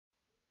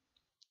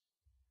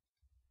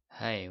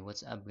Hey, what's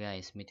up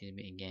guys? Meeting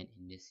me again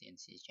in this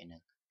CNC channel.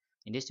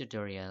 In this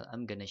tutorial,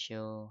 I'm gonna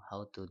show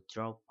how to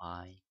draw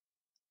pie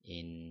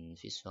in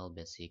Visual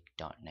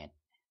Basic.net.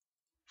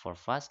 For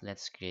first,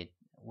 let's create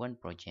one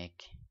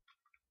project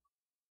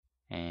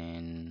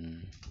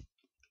and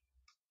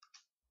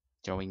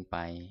drawing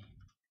pie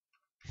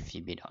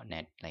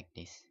VB.net like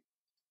this.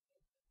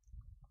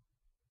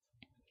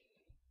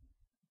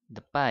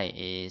 The pie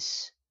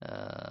is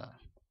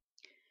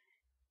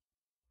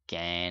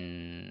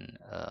can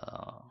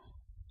uh,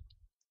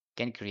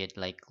 can create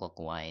like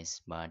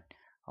clockwise, but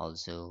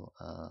also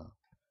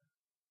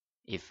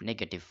if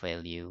negative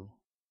value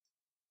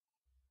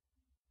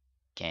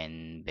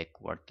can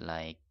backward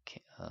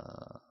like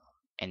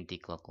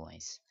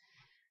anti-clockwise.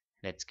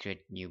 Let's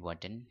create new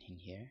button in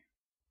here.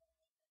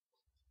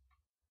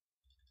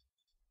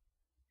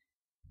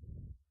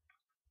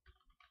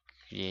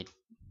 Create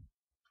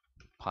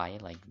pie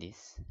like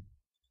this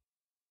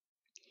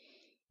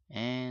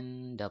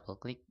and double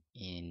click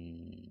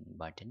in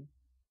button.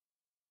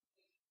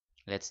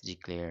 Let's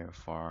declare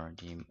for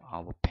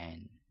our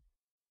pen.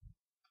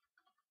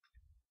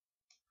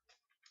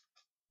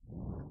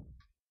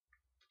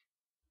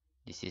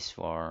 This is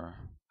for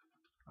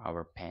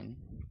our pen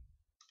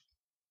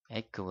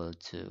equal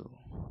to,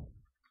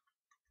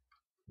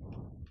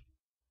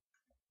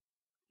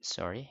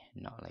 sorry,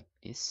 not like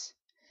this,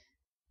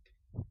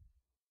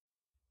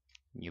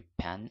 new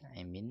pen,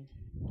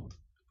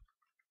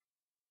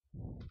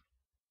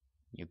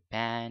 new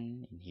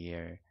pen in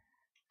here,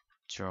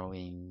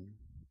 drawing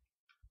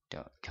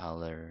dot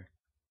color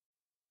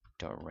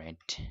dot red,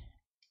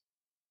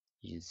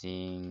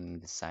 using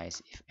the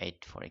size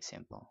f8 for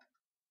example.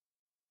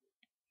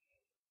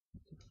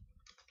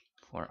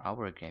 For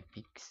our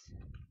graphics,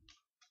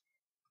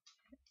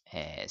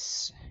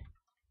 as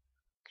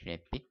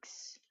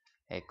graphics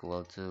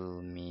equal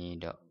to me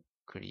dot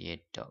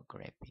create dot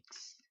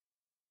graphics.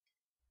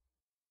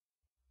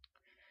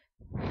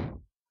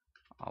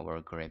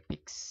 Our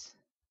graphics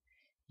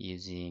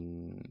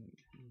using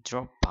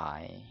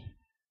drawpy.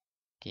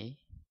 Okay,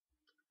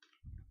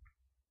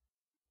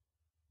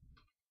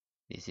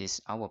 this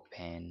is our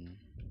pen.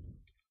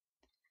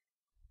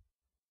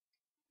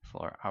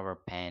 For our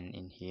pen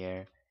in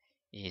here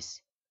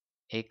is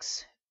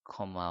x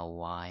comma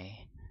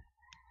y.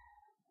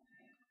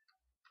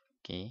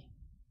 Okay,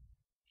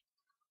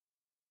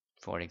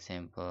 for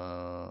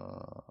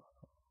example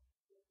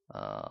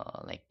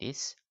like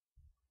this,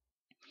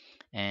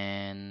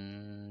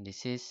 and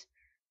this is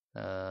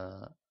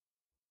uh,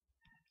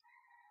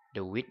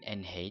 the width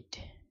and height.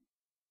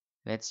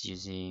 Let's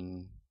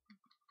using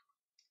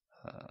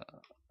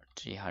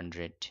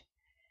 300,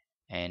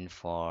 and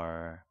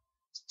for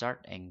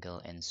start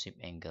angle and sweep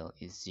angle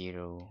is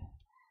 0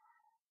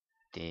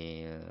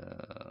 till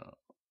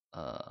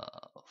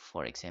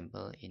for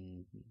example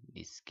in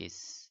this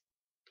case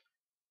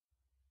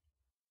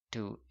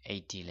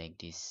 280 like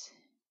this.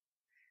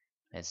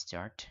 Let's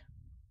start.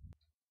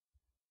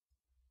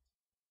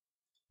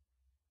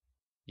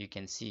 You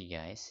can see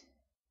guys.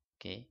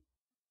 Okay,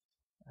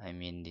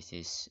 this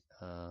is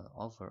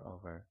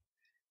over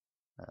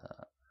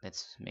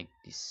let's make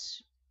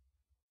this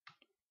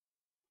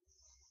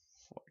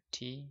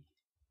 40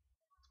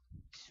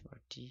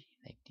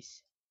 like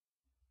this.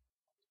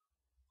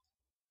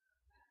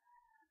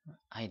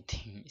 I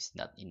think it's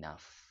not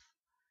enough,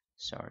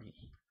 sorry.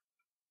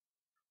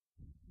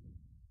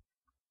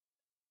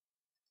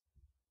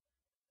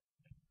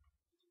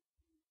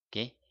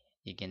 Okay,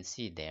 you can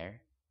see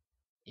there,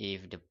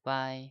 if the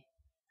pie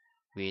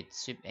with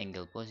sweep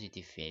angle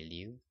positive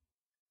value,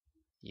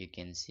 you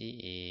can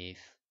see if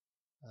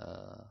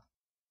uh,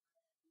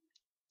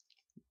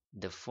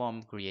 the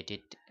form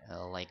created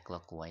like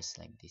clockwise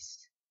like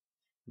this,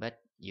 but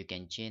you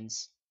can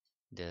change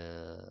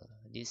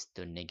this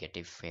to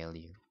negative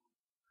value.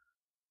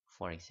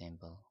 For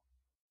example,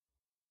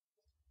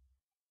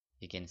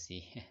 you can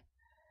see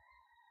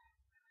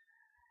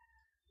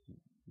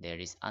there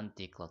is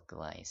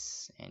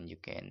anti-clockwise, and you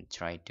can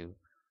try to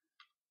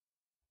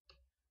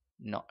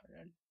not,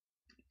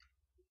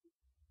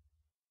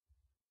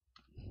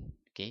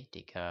 okay,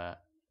 take a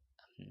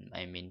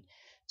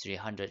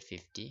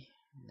 350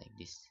 like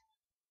this.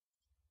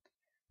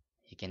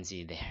 You can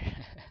see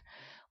there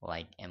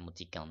like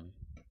emoticon.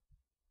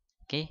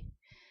 Okay,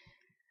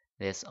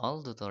 that's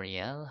all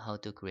tutorial how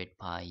to create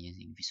pie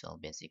using Visual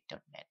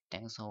Basic.net.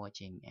 Thanks for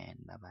watching and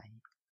bye bye.